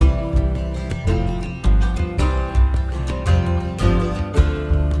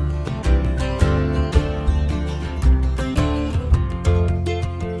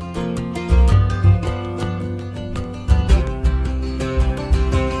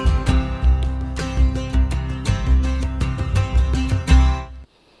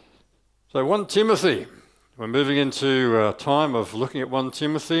So 1 Timothy. We're moving into a time of looking at 1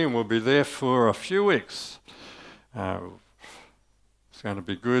 Timothy, and we'll be there for a few weeks. It's going to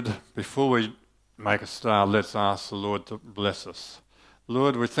be good. Before we make a start, let's ask the Lord to bless us.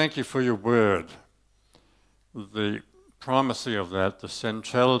 Lord, we thank you for your word, the primacy of that, the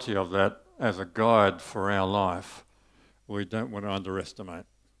centrality of that as a guide for our life. We don't want to underestimate.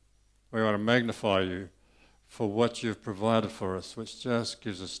 We want to magnify you for what you've provided for us, which just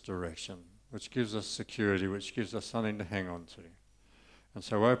gives us direction, which gives us security, which gives us something to hang on to. And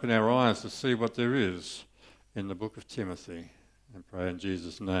so open our eyes to see what there is in the book of Timothy, and pray in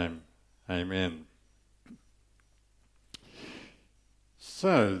Jesus' name. Amen.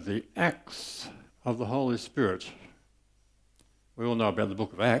 So, the acts of the Holy Spirit. We all know about the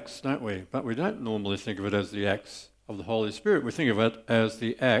book of Acts, don't we? But we don't normally think of it as the acts of the Holy Spirit. We think of it as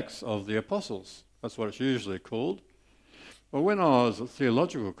the acts of the apostles. That's what it's usually called. Well, when I was at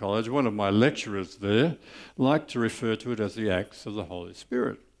theological college, one of my lecturers there liked to refer to it as the acts of the Holy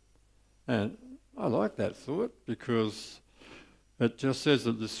Spirit. And I like that thought because it just says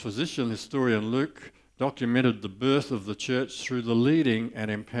that this physician, historian Luke, documented the birth of the church through the leading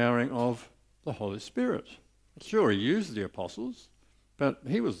and empowering of the Holy Spirit. Sure, he used the apostles, but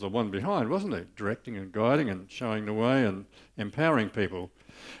he was the one behind, wasn't he? Directing and guiding and showing the way and empowering people.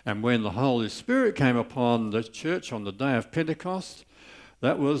 And when the Holy Spirit came upon the church on the day of Pentecost,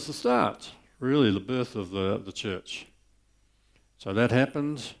 that was the start, really the birth of the church. So that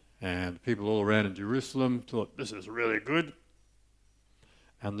happened, and people all around in Jerusalem thought, this is really good.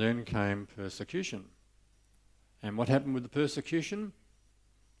 And then came persecution. And what happened with the persecution?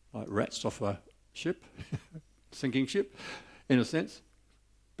 Like rats off a ship, sinking ship, in a sense.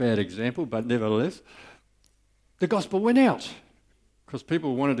 Bad example, but nevertheless. The gospel went out because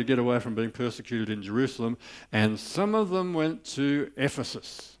people wanted to get away from being persecuted in Jerusalem, and some of them went to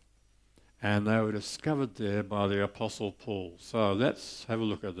Ephesus, and they were discovered there by the Apostle Paul. So let's have a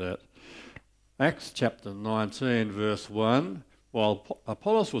look at that. Acts chapter 19, verse 1. While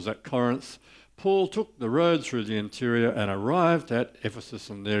Apollos was at Corinth, Paul took the road through the interior and arrived at Ephesus,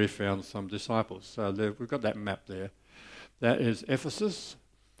 and there he found some disciples. So we've got that map there. That is Ephesus.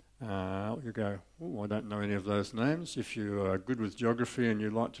 You go, I don't know any of those names. If you are good with geography and you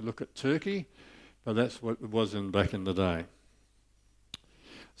like to look at Turkey, but that's what it was back in the day.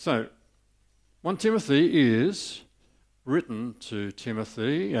 So, 1 Timothy is written to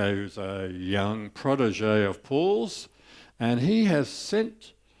Timothy, who's a young protege of Paul's, and he has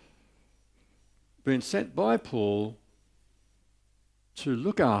been sent by Paul to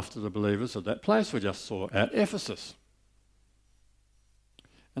look after the believers of that place we just saw at Ephesus.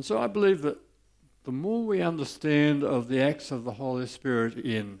 And so I believe that the more we understand of the acts of the Holy Spirit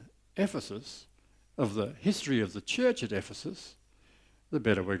in Ephesus, of the history of the church at Ephesus, the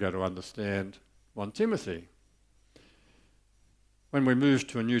better we're going to understand 1 Timothy. When we move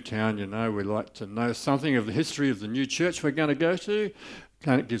to a new town, we like to know something of the history of the new church we're going to go to.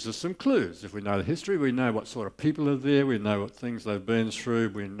 And it gives us some clues. If we know the history, we know what sort of people are there, we know what things they've been through,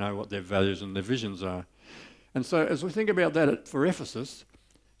 we know what their values and their visions are. And so as we think about that for Ephesus,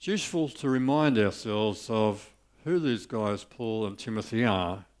 it's useful to remind ourselves of who these guys, Paul and Timothy,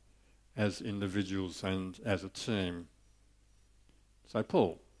 are as individuals and as a team. So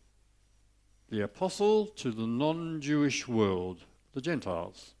Paul, the apostle to the non-Jewish world, the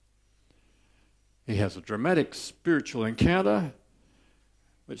Gentiles. He has a dramatic spiritual encounter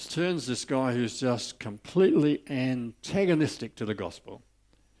which turns this guy who's just completely antagonistic to the gospel.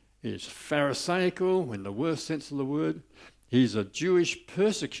 He's Pharisaical in the worst sense of the word. He's a Jewish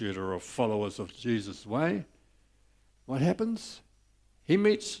persecutor of followers of Jesus' way. What happens? He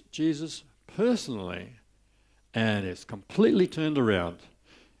meets Jesus personally and is completely turned around.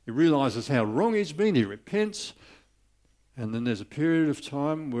 He realises how wrong he's been, he repents, and then there's a period of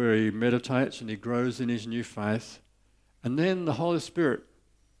time where he meditates and he grows in his new faith, and then the Holy Spirit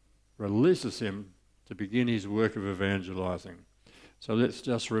releases him to begin his work of evangelising. So let's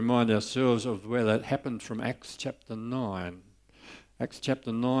just remind ourselves of where that happened from Acts chapter 9. Acts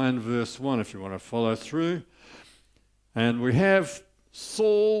chapter 9 verse 1 if you want to follow through. And we have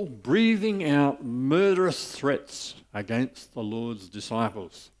Saul breathing out murderous threats against the Lord's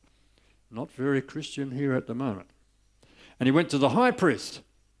disciples. Not very Christian here at the moment. And he went to the high priest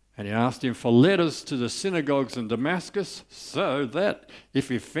and he asked him for letters to the synagogues in Damascus so that if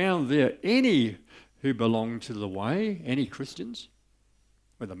he found there any who belonged to the way, any Christians,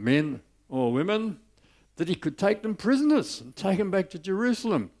 whether men or women, that he could take them prisoners and take them back to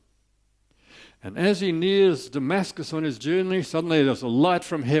Jerusalem. And as he nears Damascus on his journey, suddenly there's a light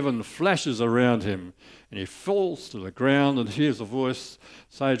from heaven flashes around him, and he falls to the ground and hears a voice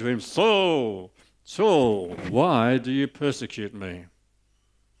say to him, Saul, Saul, why do you persecute me?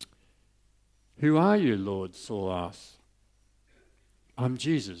 Who are you, Lord? Saul asked. I'm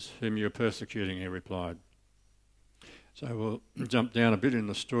Jesus, whom you're persecuting, he replied. So we'll jump down a bit in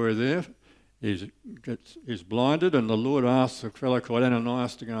the story there. He's blinded, and the Lord asks a fellow called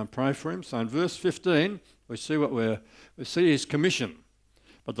Ananias to go and pray for him. So in verse 15, we see his commission.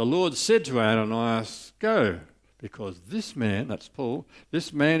 But the Lord said to Ananias, go, because this man, that's Paul,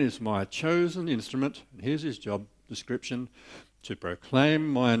 this man is my chosen instrument, and here's his job description, to proclaim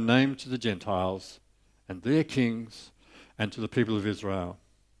my name to the Gentiles and their kings and to the people of Israel.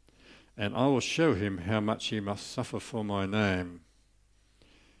 And I will show him how much he must suffer for my name.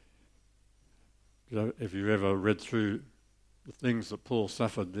 If you've ever read through the things that Paul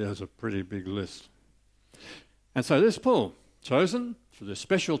suffered, there's a pretty big list. And so there's Paul, chosen for this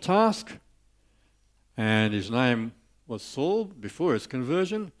special task, and his name was Saul before his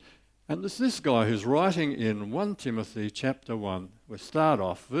conversion. And there's this guy who's writing in 1 Timothy chapter 1. We start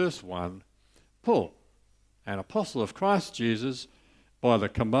off, verse 1, Paul, an apostle of Christ Jesus, by the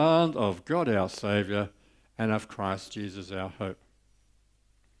command of God our Saviour, and of Christ Jesus our hope.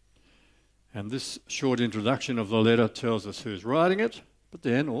 And this short introduction of the letter tells us who's writing it, but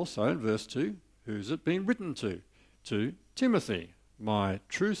then also in verse 2, who's it been written to? To Timothy, my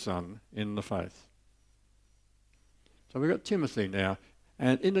true son in the faith. So we've got Timothy now.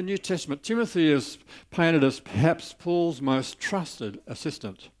 And in the New Testament, Timothy is painted as perhaps Paul's most trusted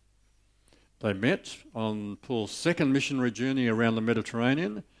assistant. They met on Paul's second missionary journey around the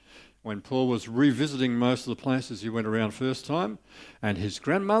Mediterranean, when Paul was revisiting most of the places he went around first time, and his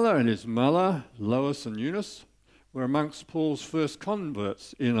grandmother and his mother, Lois and Eunice, were amongst Paul's first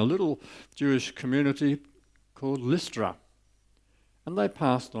converts in a little Jewish community called Lystra, and they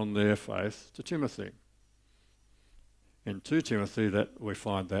passed on their faith to Timothy. In 2 Timothy that we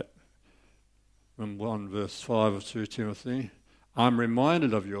find that in 1 verse 5 of 2 Timothy, I'm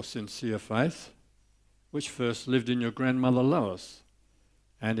reminded of your sincere faith, which first lived in your grandmother Lois,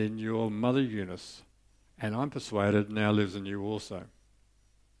 and in your mother Eunice, and I'm persuaded now lives in you also.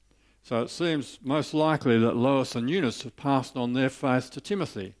 So it seems most likely that Lois and Eunice have passed on their faith to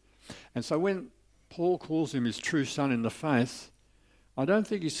Timothy. And so when Paul calls him his true son in the faith, I don't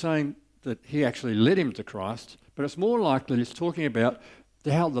think he's saying that he actually led him to Christ, but it's more likely he's talking about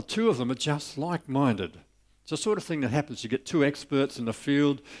how the two of them are just like-minded. It's the sort of thing that happens. You get two experts in the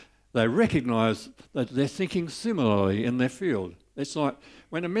field, they recognise that they're thinking similarly in their field. It's like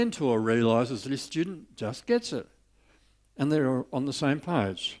when a mentor realises that his student just gets it and they're on the same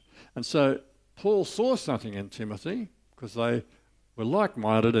page. And so Paul saw something in Timothy because they were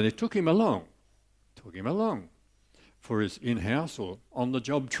like-minded, and he took him along for his in-house or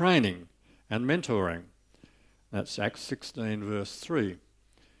on-the-job training and mentoring. That's Acts 16 verse 3.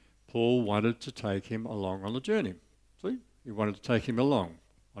 Paul wanted to take him along on the journey. See, he wanted to take him along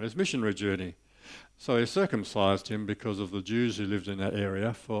on his missionary journey. So he circumcised him because of the Jews who lived in that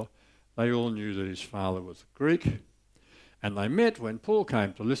area, for they all knew that his father was Greek. And they met when Paul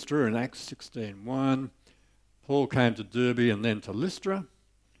came to Lystra in Acts 16:1. Paul came to Derbe and then to Lystra,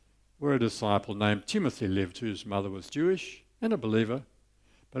 where a disciple named Timothy lived, whose mother was Jewish and a believer,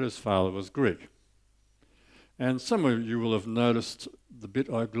 but his father was Greek. And some of you will have noticed the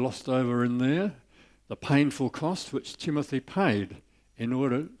bit I glossed over in there, the painful cost which Timothy paid in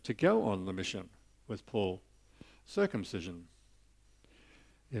order to go on the mission with Paul. Circumcision.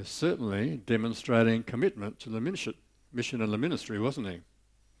 Yes, certainly demonstrating commitment to the mission and the ministry, wasn't he?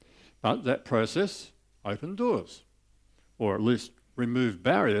 But that process opened doors, or at least removed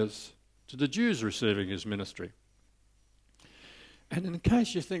barriers to the Jews receiving his ministry. And in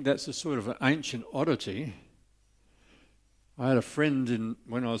case you think that's a sort of an ancient oddity, I had a friend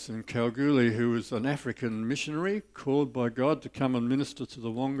when I was in Kalgoorlie who was an African missionary called by God to come and minister to the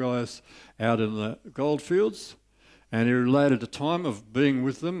Wongais out in the goldfields, and he related a time of being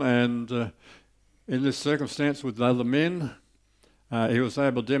with them, and in this circumstance with other men, he was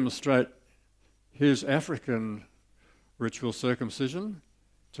able to demonstrate his African ritual circumcision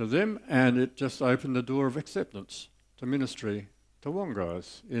to them, and it just opened the door of acceptance to ministry to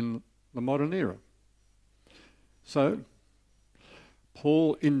Wongais in the modern era. So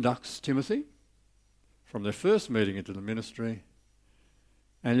Paul inducts Timothy from their first meeting into the ministry,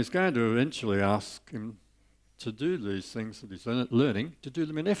 and he's going to eventually ask him to do these things that he's learning, to do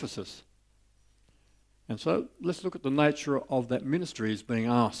them in Ephesus. And so let's look at the nature of that ministry he's being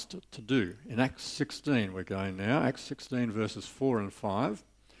asked to do. In Acts 16 we're going now, Acts 16 verses 4 and 5.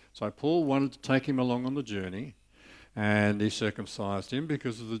 So Paul wanted to take him along on the journey, and he circumcised him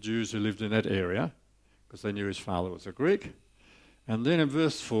because of the Jews who lived in that area, because they knew his father was a Greek. And then in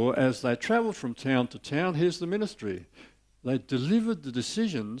verse 4, as they travelled from town to town, here's the ministry. They delivered the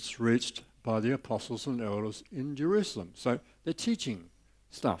decisions reached by the apostles and elders in Jerusalem. So they're teaching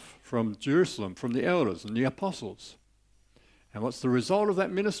stuff from Jerusalem, from the elders and the apostles. And what's the result of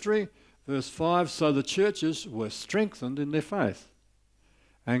that ministry? Verse 5, so the churches were strengthened in their faith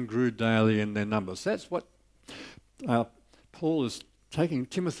and grew daily in their numbers. That's what Paul is taking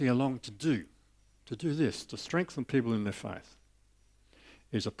Timothy along to do this, to strengthen people in their faith.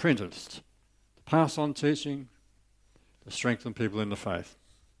 He's apprenticed to pass on teaching, to strengthen people in the faith.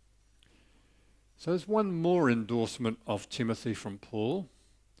 So there's one more endorsement of Timothy from Paul,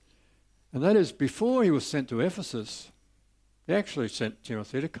 and that is before he was sent to Ephesus, he actually sent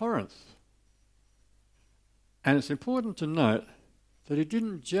Timothy to Corinth. And it's important to note that he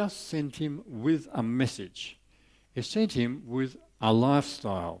didn't just send him with a message. He sent him with a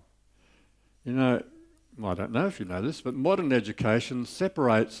lifestyle. You know, I don't know if you know this, but modern education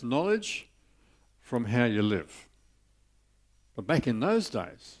separates knowledge from how you live. But back in those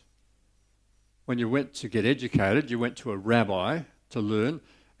days, when you went to get educated, you went to a rabbi to learn,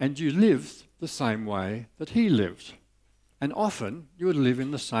 and you lived the same way that he lived. And often you would live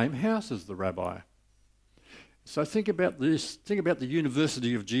in the same house as the rabbi. So think about this, think about the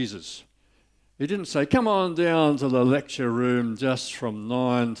University of Jesus. He didn't say, come on down to the lecture room just from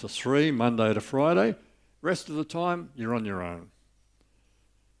 9 to 3, Monday to Friday. Rest of the time, you're on your own.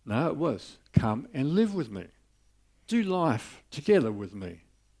 No, it was, come and live with me. Do life together with me.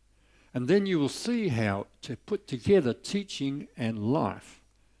 And then you will see how to put together teaching and life,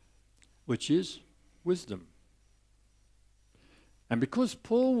 which is wisdom. And because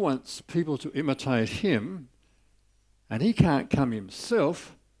Paul wants people to imitate him, and he can't come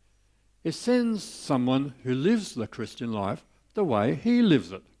himself, he sends someone who lives the Christian life the way he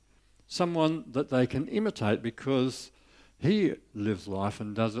lives it. Someone that they can imitate because he lives life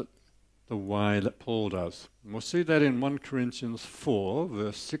and does it the way that Paul does. And we'll see that in 1 Corinthians 4,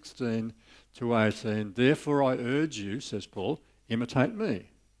 verse 16 to 18. Therefore I urge you, says Paul, imitate me.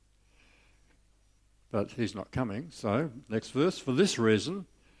 But he's not coming, so next verse. For this reason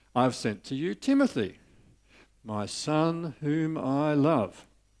I've sent to you Timothy, my son whom I love,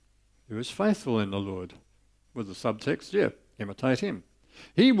 who is faithful in the Lord. With the subtext, imitate him.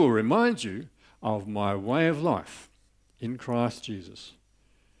 He will remind you of my way of life in Christ Jesus,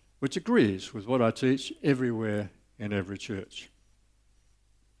 which agrees with what I teach everywhere in every church.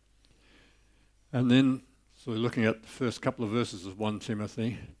 And then, so we're looking at the first couple of verses of 1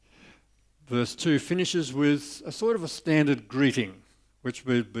 Timothy. Verse 2 finishes with a sort of a standard greeting, which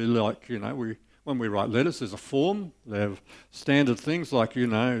would be like, when we write letters, there's a form. They have standard things like,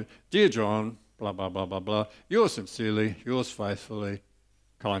 dear John, blah, blah, blah, blah, blah. Yours sincerely, yours faithfully,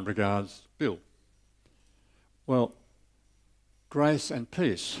 kind regards, Bill. Well, grace and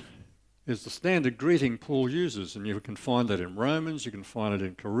peace is the standard greeting Paul uses, and you can find that in Romans, you can find it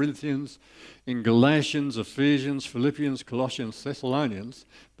in Corinthians, in Galatians, Ephesians, Philippians, Colossians, Thessalonians.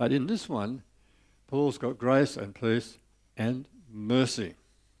 But in this one, Paul's got grace and peace and mercy.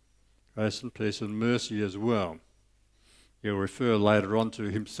 Grace and peace and mercy as well. He'll refer later on to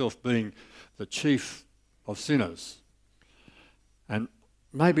himself being the chief of sinners. And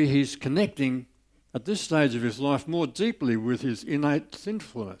maybe he's connecting at this stage of his life more deeply with his innate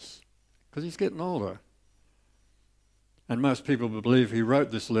sinfulness, because he's getting older. And most people believe he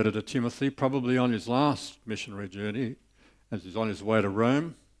wrote this letter to Timothy probably on his last missionary journey, as he's on his way to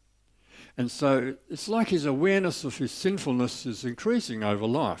Rome. And so it's like his awareness of his sinfulness is increasing over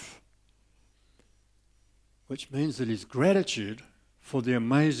life, which means that his gratitude for the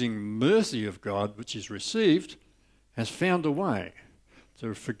amazing mercy of God which he's received has found a way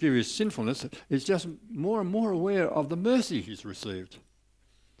to forgive his sinfulness. He's just more and more aware of the mercy he's received.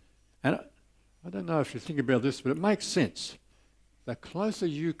 And I don't know if you think about this, but it makes sense. The closer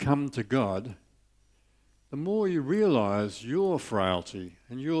you come to God, the more you realise your frailty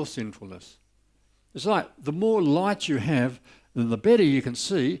and your sinfulness. It's like the more light you have, and the better you can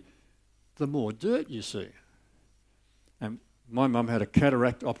see, the more dirt you see. And my mum had a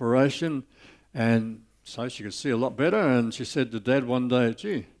cataract operation, and so she could see a lot better, and she said to Dad one day,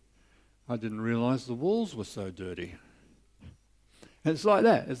 gee, I didn't realise the walls were so dirty. And it's like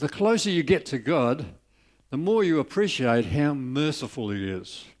that. As the closer you get to God, the more you appreciate how merciful he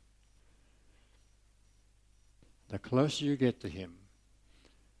is. The closer you get to him,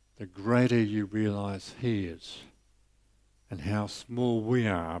 the greater you realise he is and how small we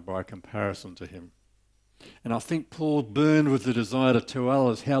are by comparison to him. And I think Paul burned with the desire to tell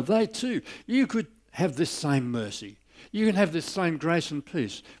others how they too, you could have this same mercy. You can have this same grace and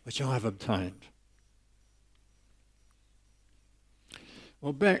peace which I have obtained.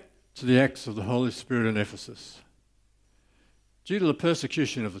 Well, back to the Acts of the Holy Spirit in Ephesus. Due to the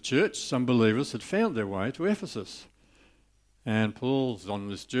persecution of the church, some believers had found their way to Ephesus. And Paul's on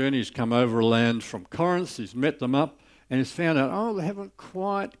this journey. He's come over a land from Corinth. He's met them up and he's found out, they haven't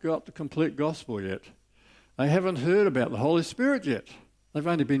quite got the complete gospel yet. They haven't heard about the Holy Spirit yet. They've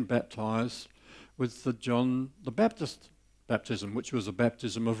only been baptised with the John the Baptist baptism, which was a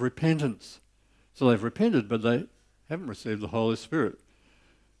baptism of repentance. So they've repented, but they haven't received the Holy Spirit.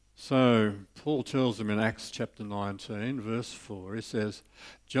 So Paul tells them in Acts chapter 19, verse 4, he says,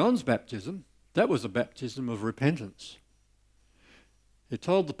 John's baptism, that was a baptism of repentance. He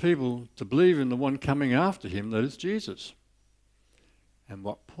told the people to believe in the one coming after him, that is Jesus. And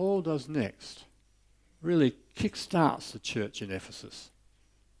what Paul does next really kick-starts the church in Ephesus.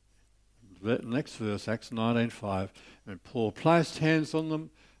 The next verse, Acts 19:5, and Paul placed hands on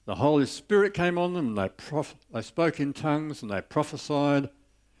them, the Holy Spirit came on them, and they spoke in tongues and they prophesied,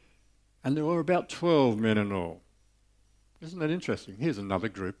 and there were about 12 men in all. Isn't that interesting? Here's another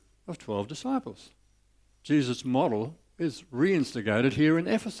group of 12 disciples. Jesus' model is reinstigated here in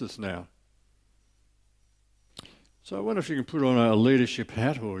Ephesus now. So I wonder if you can put on a leadership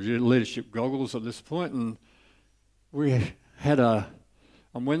hat or leadership goggles at this point. And we had on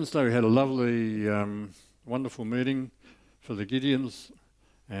Wednesday we had a lovely, wonderful meeting for the Gideons,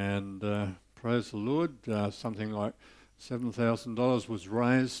 and praise the Lord, something like $7,000 was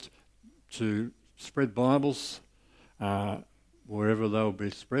raised to spread Bibles wherever they'll be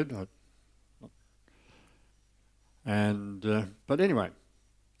spread. But anyway,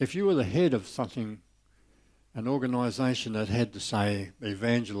 if you were the head of something, an organisation that had to, say,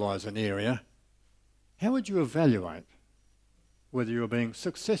 evangelise an area, how would you evaluate whether you were being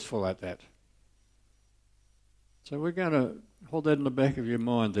successful at that? So we're going to hold that in the back of your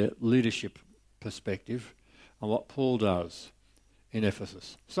mind, that leadership perspective on what Paul does in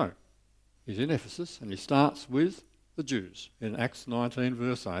Ephesus. So, he's in Ephesus and he starts with the Jews. In Acts 19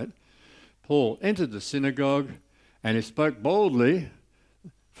 verse 8, Paul entered the synagogue and he spoke boldly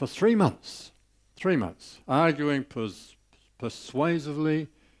for 3 months, arguing persuasively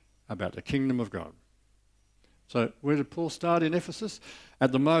about the kingdom of God. So where did Paul start in Ephesus?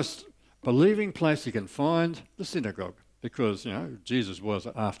 At the most believing place he can find, the synagogue, because, Jesus was,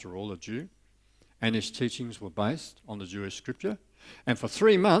 after all, a Jew, and his teachings were based on the Jewish scripture. And for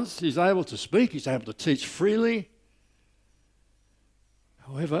 3 months, he's able to speak, he's able to teach freely.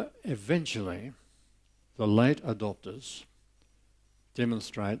 However, eventually, the late adopters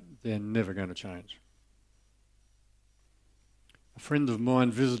demonstrate they're never going to change. A friend of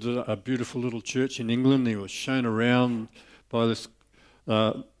mine visited a beautiful little church in England. He was shown around by this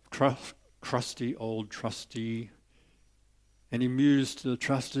crusty old trustee, and he mused to the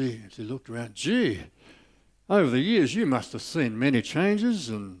trustee as he looked around, gee, over the years you must have seen many changes.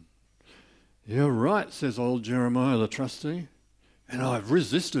 And you're right, says old Jeremiah the trustee, and I've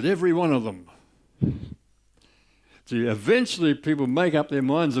resisted every one of them. See, eventually people make up their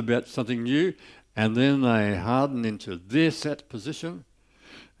minds about something new, and then they harden into their set position,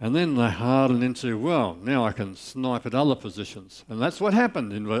 and then they harden into, well, now I can snipe at other positions. And that's what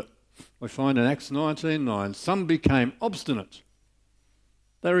happened. We find in Acts 19:9, some became obstinate.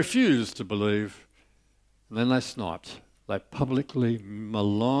 They refused to believe, and then they sniped. They publicly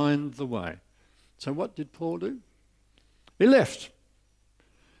maligned the way. So what did Paul do? He left.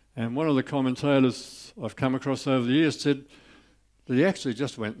 And one of the commentators I've come across over the years said that he actually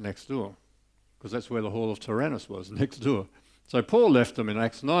just went next door, because that's where the Hall of Tyrannus was, next door. So Paul left them in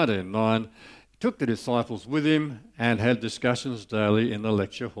Acts 19:9, took the disciples with him and had discussions daily in the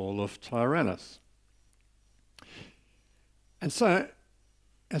lecture hall of Tyrannus. And so,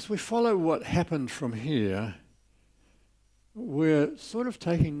 as we follow what happened from here, we're sort of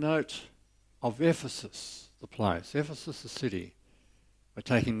taking note of Ephesus, the place, Ephesus, the city. We're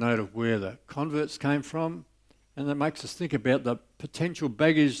taking note of where the converts came from, and that makes us think about the potential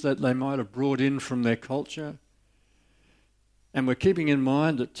baggage that they might have brought in from their culture. And we're keeping in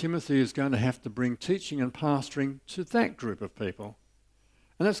mind that Timothy is going to have to bring teaching and pastoring to that group of people.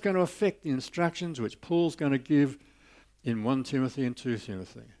 And that's going to affect the instructions which Paul's going to give in 1 Timothy and 2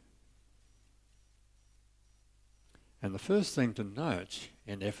 Timothy. And the first thing to note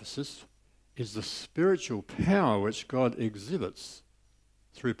in Ephesus is the spiritual power which God exhibits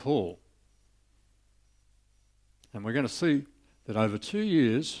through Paul. And we're going to see that over 2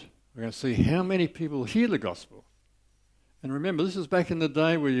 years, we're going to see how many people hear the gospel And remember, this is back in the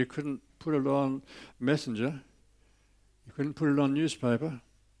day where you couldn't put it on Messenger, you couldn't put it on newspaper.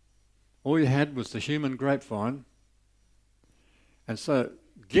 All you had was the human grapevine. And so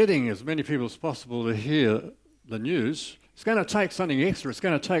getting as many people as possible to hear the news, it's going to take something extra. It's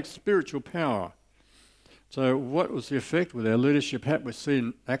going to take spiritual power. So what was the effect with our leadership hat? We see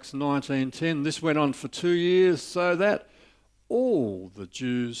in Acts 19:10, this went on for 2 years so that all the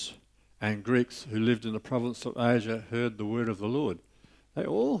Jews and Greeks who lived in the province of Asia heard the word of the Lord. They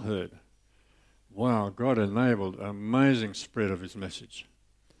all heard. Wow, God enabled an amazing spread of his message.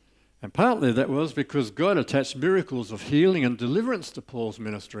 And partly that was because God attached miracles of healing and deliverance to Paul's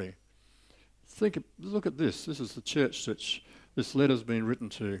ministry. Look at this. This is the church that this letter's been written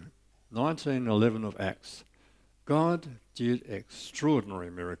to. 19:11 of Acts. God did extraordinary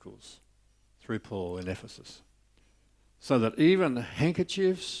miracles through Paul in Ephesus, so that even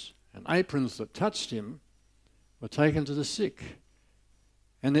handkerchiefs and aprons that touched him were taken to the sick,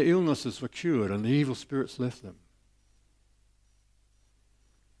 and their illnesses were cured, and the evil spirits left them.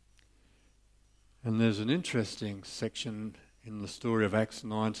 And there's an interesting section in the story of Acts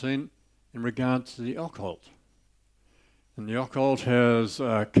 19 in regard to the occult. And the occult has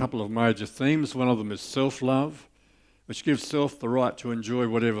a couple of major themes. One of them is self-love, which gives self the right to enjoy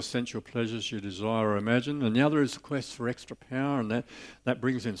whatever sensual pleasures you desire or imagine. And the other is the quest for extra power, and that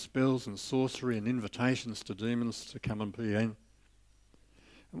brings in spells and sorcery and invitations to demons to come and be in.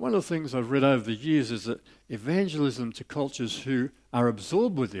 And one of the things I've read over the years is that evangelism to cultures who are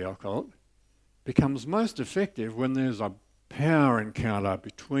absorbed with the occult becomes most effective when there's a power encounter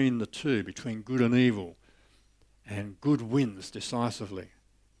between the two, between good and evil, and good wins decisively.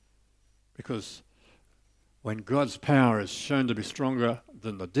 Because when God's power is shown to be stronger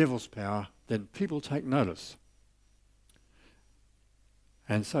than the devil's power, then people take notice.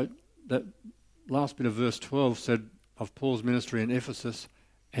 And so that last bit of verse 12 said of Paul's ministry in Ephesus,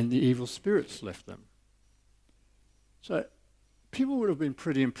 and the evil spirits left them. So people would have been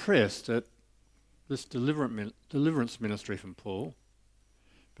pretty impressed at this deliverance ministry from Paul.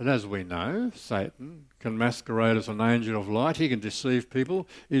 But as we know, Satan can masquerade as an angel of light. He can deceive people.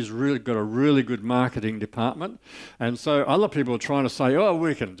 He's really got a really good marketing department. And so other people are trying to say, oh,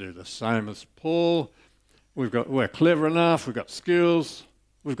 we can do the same as Paul. We're clever enough. We've got skills.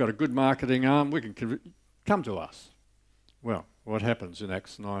 We've got a good marketing arm. We can come to us. Well, what happens in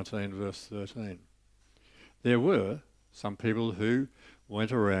Acts 19, verse 13? There were some people who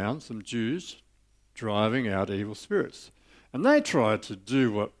went around, some Jews, driving out evil spirits. And they tried to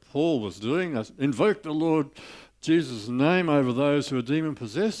do what Paul was doing, invoke the Lord Jesus' name over those who are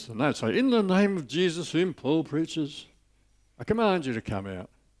demon-possessed. And they'd say, in the name of Jesus whom Paul preaches, I command you to come out.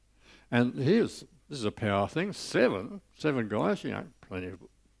 And this is a power thing, seven guys, plenty of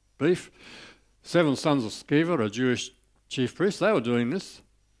beef. 7 sons of Sceva, a Jewish chief priest, they were doing this.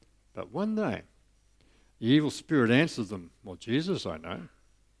 But one day, the evil spirit answered them, well, Jesus I know,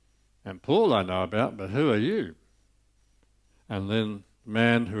 and Paul I know about, but who are you? And then the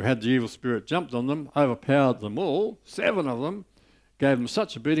man who had the evil spirit jumped on them, overpowered them all, 7 of them, gave them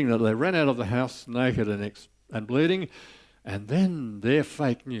such a beating that they ran out of the house naked and bleeding, and then their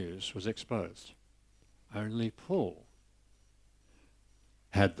fake news was exposed. Only Paul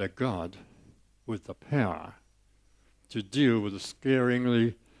had the God with the power to deal with the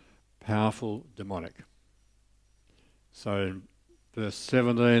scaringly powerful demonic. So in verse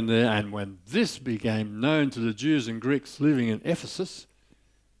 17 there, and when this became known to the Jews and Greeks living in Ephesus,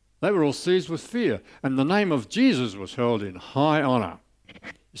 they were all seized with fear, and the name of Jesus was held in high honour.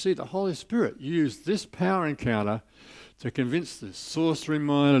 You see, the Holy Spirit used this power encounter to convince the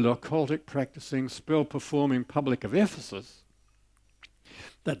sorcery-minded, occultic practicing, spell-performing public of Ephesus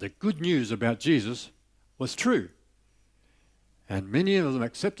that the good news about Jesus was true. And many of them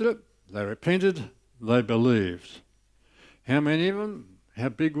accepted it, they repented, they believed. How many of them? How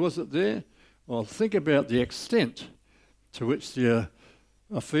big was it there? Well, think about the extent to which the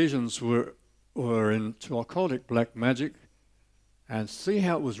Ephesians were into occultic black magic, and see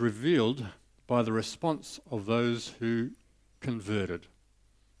how it was revealed by the response of those who converted.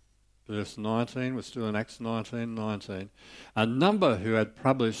 Verse 19, we're still in Acts 19:19. A number who had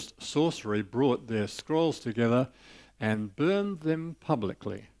published sorcery brought their scrolls together and burned them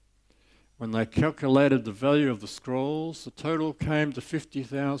publicly. When they calculated the value of the scrolls, the total came to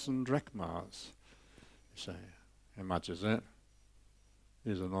 50,000 drachmas. You say, how much is that?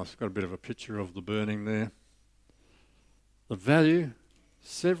 Here's got a bit of a picture of the burning there. The value,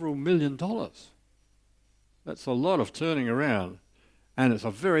 several $1 million. That's a lot of turning around. And it's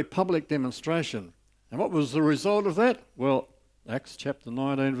a very public demonstration. And what was the result of that? Well, Acts chapter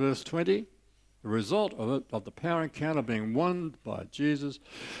 19, verse 20. The result of it, of the power encounter being won by Jesus,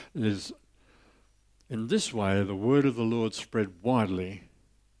 is in this way the word of the Lord spread widely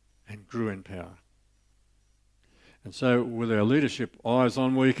and grew in power. And so with our leadership eyes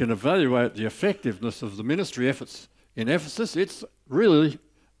on, we can evaluate the effectiveness of the ministry efforts in Ephesus. It's really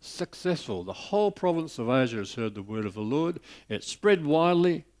successful. The whole province of Asia has heard the word of the Lord. It spread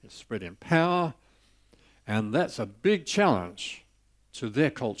widely, it spread in power, and that's a big challenge to their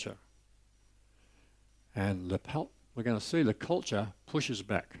culture. And we're going to see the culture pushes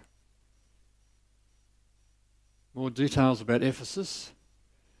back. More details about Ephesus.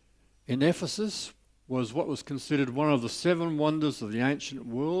 In Ephesus was what was considered one of the 7 wonders of the ancient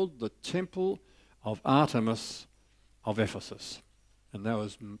world, the Temple of Artemis of Ephesus. And that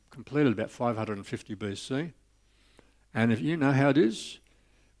was completed about 550 BC. And if you know how it is,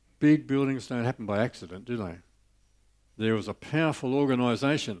 big buildings don't happen by accident, do they? There was a powerful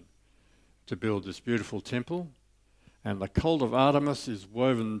organisation to build this beautiful temple, and the cult of Artemis is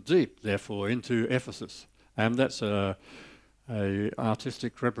woven deep, therefore, into Ephesus. And that's a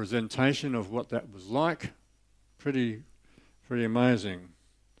artistic representation of what that was like. Pretty amazing.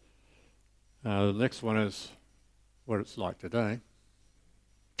 The next one is what it's like today.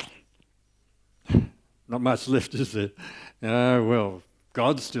 Not much left, is there? Well,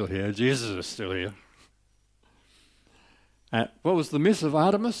 God's still here. Jesus is still here. What was the myth of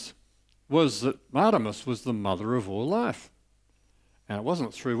Artemis? Was that Artemis was the mother of all life. And it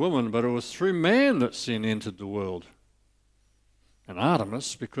wasn't through woman, but it was through man that sin entered the world. And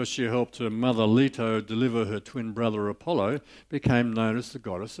Artemis, because she helped her mother Leto deliver her twin brother Apollo, became known as the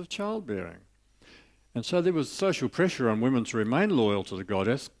goddess of childbearing. And so there was social pressure on women to remain loyal to the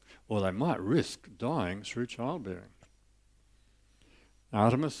goddess, or they might risk dying through childbearing.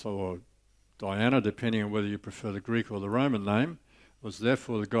 Artemis, or Diana, depending on whether you prefer the Greek or the Roman name, was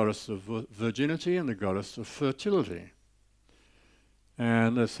therefore the goddess of virginity and the goddess of fertility.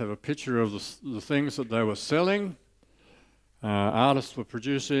 And let's have a picture of the things that they were selling. Artisans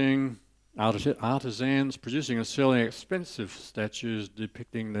producing and selling expensive statues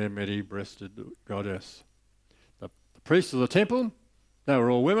depicting their many-breasted goddess. The priests of the temple, they were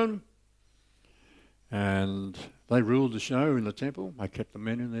all women, and they ruled the show in the temple. They kept the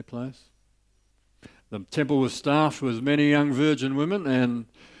men in their place. The temple was staffed with many young virgin women, and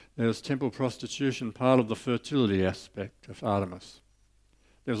there was temple prostitution, part of the fertility aspect of Artemis.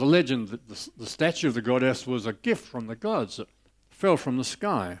 There was a legend that the statue of the goddess was a gift from the gods that fell from the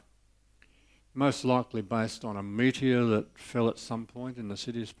sky, most likely based on a meteor that fell at some point in the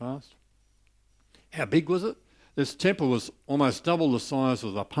city's past. How big was it? This temple was almost double the size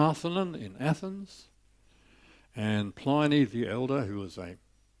of the Parthenon in Athens, and Pliny the Elder, who was a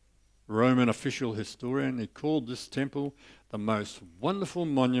Roman official historian, he called this temple the most wonderful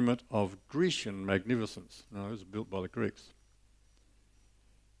monument of Grecian magnificence. No, it was built by the Greeks.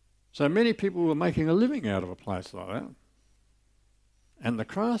 So many people were making a living out of a place like that. And the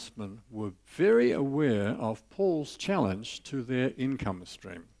craftsmen were very aware of Paul's challenge to their income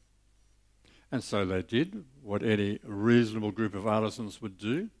stream. And so they did what any reasonable group of artisans would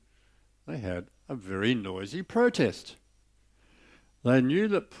do. They had a very noisy protest. They knew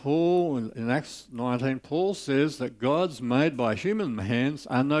that Paul, in Acts 19, Paul says that gods made by human hands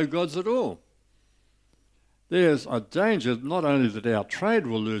are no gods at all. There's a danger not only that our trade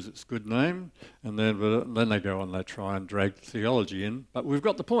will lose its good name, and then they go on, they try and drag theology in, but we've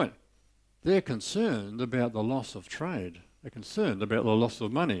got the point. They're concerned about the loss of trade. They're concerned about the loss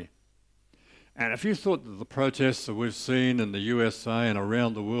of money. And if you thought that the protests that we've seen in the USA and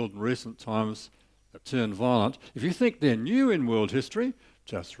around the world in recent times that turned violent, if you think they're new in world history,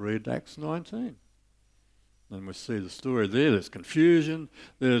 just read Acts 19. And we see the story there. There's confusion.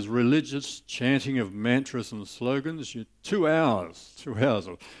 There's religious chanting of mantras and slogans. 2 hours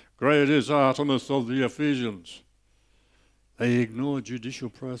of "Great is Artemis of the Ephesians." They ignore judicial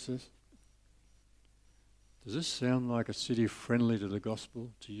process. Does this sound like a city friendly to the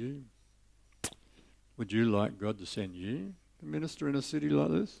gospel to you? Would you like God to send you to minister in a city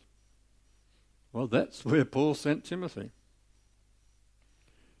like this? Well, that's where Paul sent Timothy.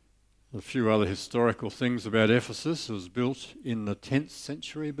 A few other historical things about Ephesus. It was built in the 10th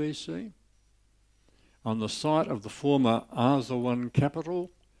century BC on the site of the former Arzawan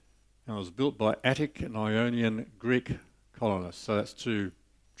capital, and was built by Attic and Ionian Greek colonists. So that's 2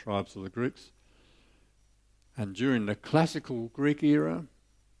 tribes of the Greeks. And during the classical Greek era,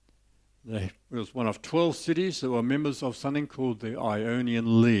 it was one of 12 cities that were members of something called the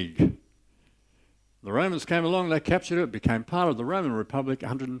Ionian League. The Romans came along, they captured it, became part of the Roman Republic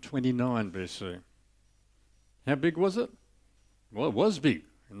 129 BC. How big was it? Well, it was big.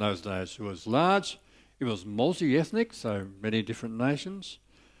 in those days. It was large, it was multi-ethnic, so many different nations.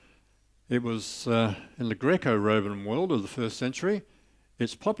 It was in the Greco-Roman world of the first century,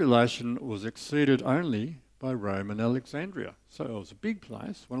 its population was exceeded only by Rome and Alexandria. So it was a big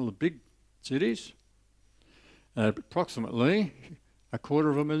place, one of the big cities, approximately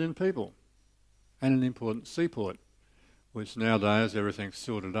 250,000 people, and an important seaport, which nowadays everything's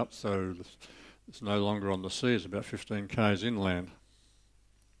sorted up, so it's no longer on the sea, it's about 15 k's inland.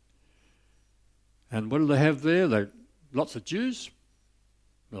 And what do they have there? Lots of Jews,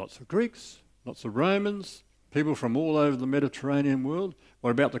 lots of Greeks, lots of Romans, people from all over the Mediterranean world.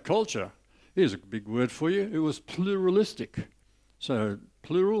 What about the culture? Here's a big word for you. It was pluralistic. So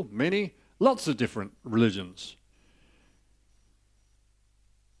plural, many, lots of different religions.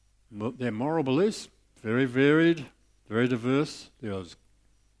 Their moral beliefs, very varied, very diverse. There was,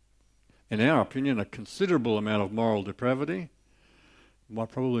 in our opinion, a considerable amount of moral depravity,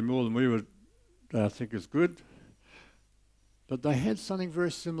 probably more than we would think is good. But they had something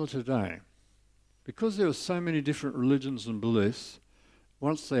very similar today. Because there were so many different religions and beliefs,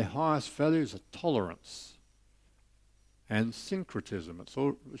 one of their highest values are tolerance and syncretism,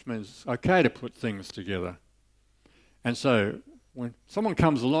 which means it's okay to put things together. And so when someone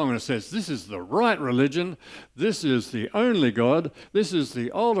comes along and says, this is the right religion, this is the only God, this is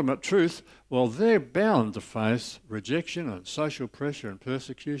the ultimate truth, well, they're bound to face rejection and social pressure and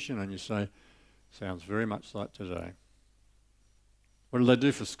persecution, and you say, sounds very much like today. What did they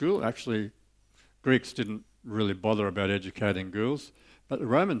do for school? Actually, Greeks didn't really bother about educating girls, but at the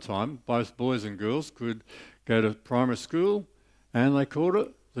Roman time, both boys and girls could go to primary school, and they called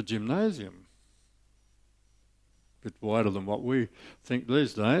it the gymnasium. A bit wider than what we think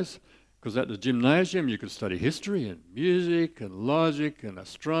these days, because at the gymnasium you could study history and music and logic and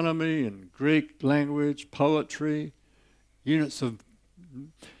astronomy and Greek language, poetry, units of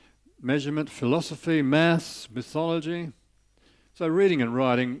measurement, philosophy, maths, mythology. So reading and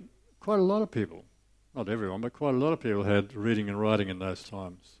writing, quite a lot of people, not everyone, but quite a lot of people had reading and writing in those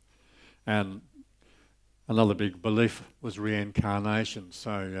times. And another big belief was reincarnation.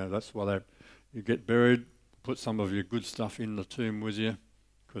 So that's why you get buried, put some of your good stuff in the tomb with you,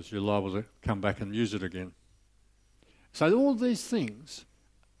 because you're liable to come back and use it again. So all these things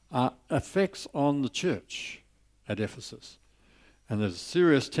are effects on the church at Ephesus. And there's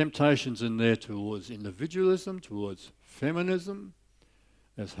serious temptations in there towards individualism, towards feminism.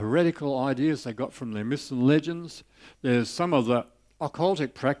 There's heretical ideas they got from their myths and legends. There's some of the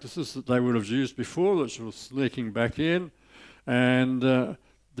occultic practices that they would have used before, which was sneaking back in. And the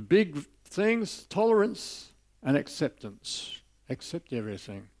big things, tolerance and acceptance. Accept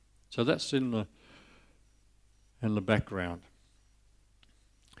everything. So that's in the background.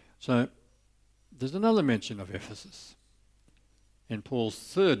 So there's another mention of Ephesus in Paul's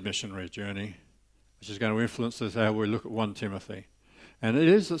third missionary journey, which is going to influence us how we look at 1 Timothy. And it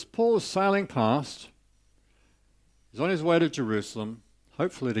is as Paul is sailing past, he's on his way to Jerusalem,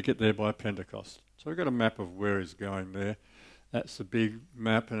 hopefully to get there by Pentecost. So we've got a map of where he's going there. That's the big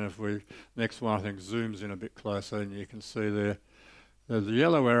map, and if next one I think zooms in a bit closer, and you can see there, the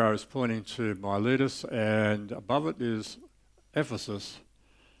yellow arrow is pointing to Miletus, and above it is Ephesus,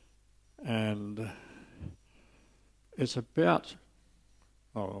 and it's about,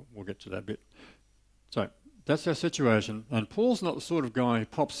 we'll get to that bit. So that's our situation, and Paul's not the sort of guy who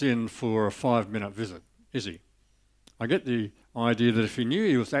pops in for a 5-minute visit, is he? I get the idea that if he knew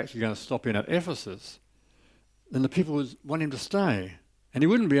he was actually going to stop in at Ephesus, then the people would want him to stay. And he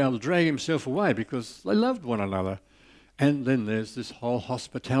wouldn't be able to drag himself away because they loved one another. And then there's this whole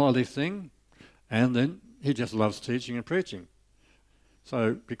hospitality thing, and then he just loves teaching and preaching.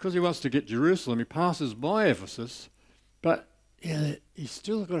 So because he wants to get Jerusalem, he passes by Ephesus, but he's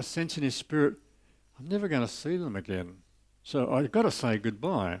still got a sense in his spirit, I'm never going to see them again. So I've got to say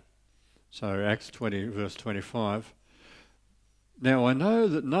goodbye. So Acts 20, verse 25. Now I know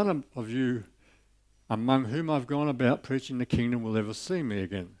that none of you among whom I've gone about preaching the kingdom will ever see me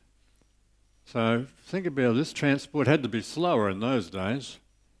again. So think about this. Transport had to be slower in those days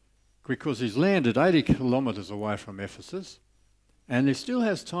because he's landed 80 kilometres away from Ephesus, and he still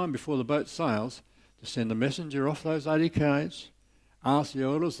has time before the boat sails to send a messenger off those 80 k's, ask the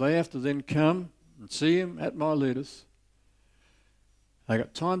elders. They have to then come and see him at Miletus. They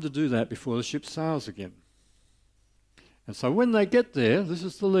got time to do that before the ship sails again. And so when they get there, this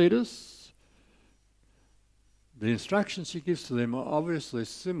is the leaders. The instructions he gives to them are obviously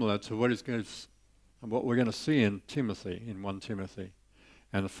similar to what we're going to see in Timothy, in 1 Timothy.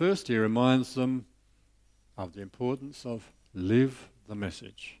 And the first, he reminds them of the importance of live the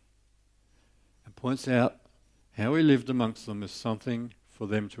message, and points out how he lived amongst them is something for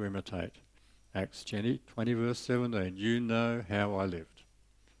them to imitate. Acts 20 verse 17. You know how I lived.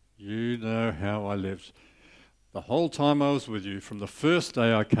 You know how I lived. The whole time I was with you, from the first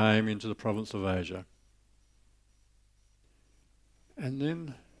day I came into the province of Asia. And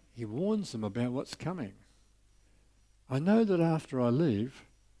then he warns them about what's coming. I know that after I leave,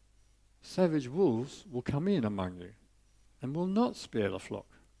 savage wolves will come in among you and will not spare the flock.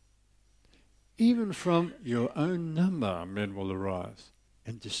 Even from your own number men will arise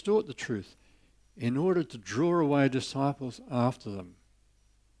and distort the truth in order to draw away disciples after them.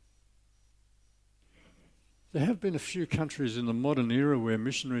 There have been a few countries in the modern era where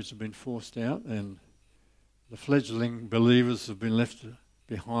missionaries have been forced out and the fledgling believers have been left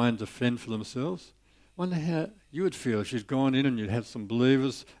behind to fend for themselves. I wonder how you would feel if you'd gone in and you'd have some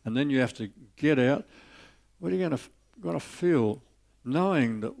believers and then you have to get out. What are you going to feel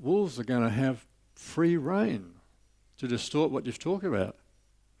knowing that wolves are going to have free rein to distort what you've talked about,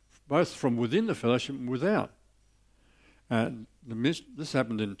 both from within the fellowship and without? This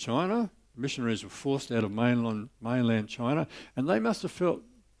happened in China. Missionaries were forced out of mainland China, and they must have felt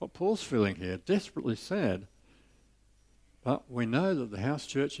what Paul's feeling here, desperately sad. But we know that the house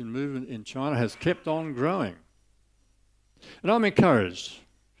church movement in China has kept on growing. And I'm encouraged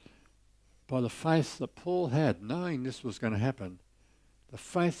by the faith that Paul had, knowing this was going to happen, the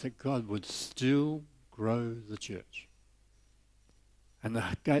faith that God would still grow the church. And the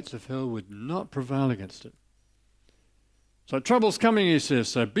gates of hell would not prevail against it. So trouble's coming, he says,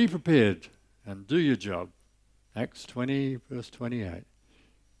 so be prepared and do your job. Acts 20, verse 28.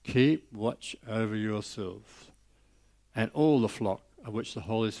 Keep watch over yourselves and all the flock of which the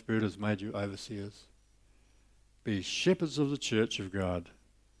Holy Spirit has made you overseers. Be shepherds of the church of God,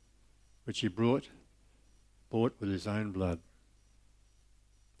 which he bought with his own blood.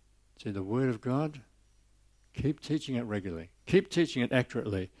 See, the word of God, keep teaching it regularly. Keep teaching it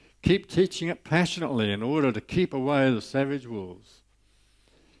accurately. Keep teaching it passionately in order to keep away the savage wolves.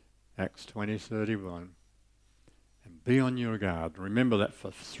 Acts 20:31. And be on your guard. Remember that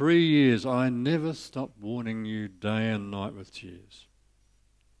for 3 years I never stopped warning you day and night with tears.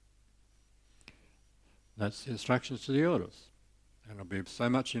 That's the instructions to the elders. And it'll be so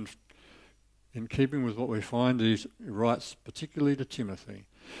much in keeping with what we find he writes particularly to Timothy.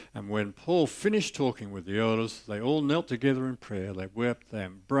 And when Paul finished talking with the elders, they all knelt together in prayer. They wept, they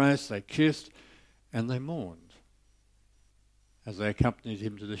embraced, they kissed, and they mourned as they accompanied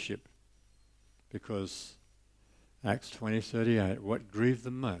him to the ship. Because Acts 20:38, what grieved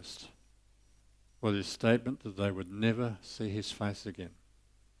them most was his statement that they would never see his face again.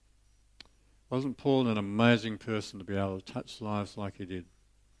 Wasn't Paul an amazing person to be able to touch lives like he did?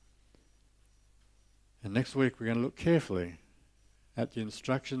 And next week we're going to look carefully at the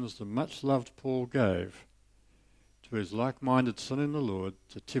instructions the much-loved Paul gave to his like-minded son in the Lord,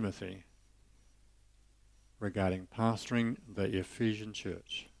 to Timothy, regarding pastoring the Ephesian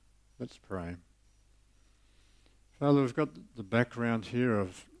church. Let's pray. Father, we've got the background here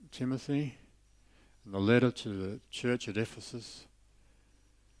of Timothy and the letter to the church at Ephesus.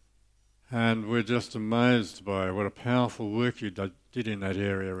 And we're just amazed by what a powerful work you did in that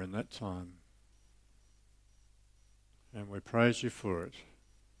area in that time. And we praise you for it.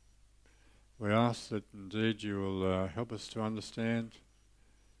 We ask that indeed you will help us to understand,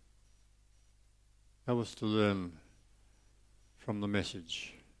 help us to learn from the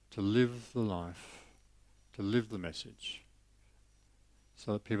message, to live the life, to live the message,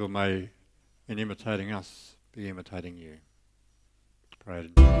 so that people may, in imitating us, be imitating you. Pray it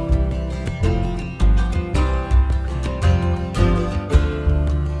in Jesus' name.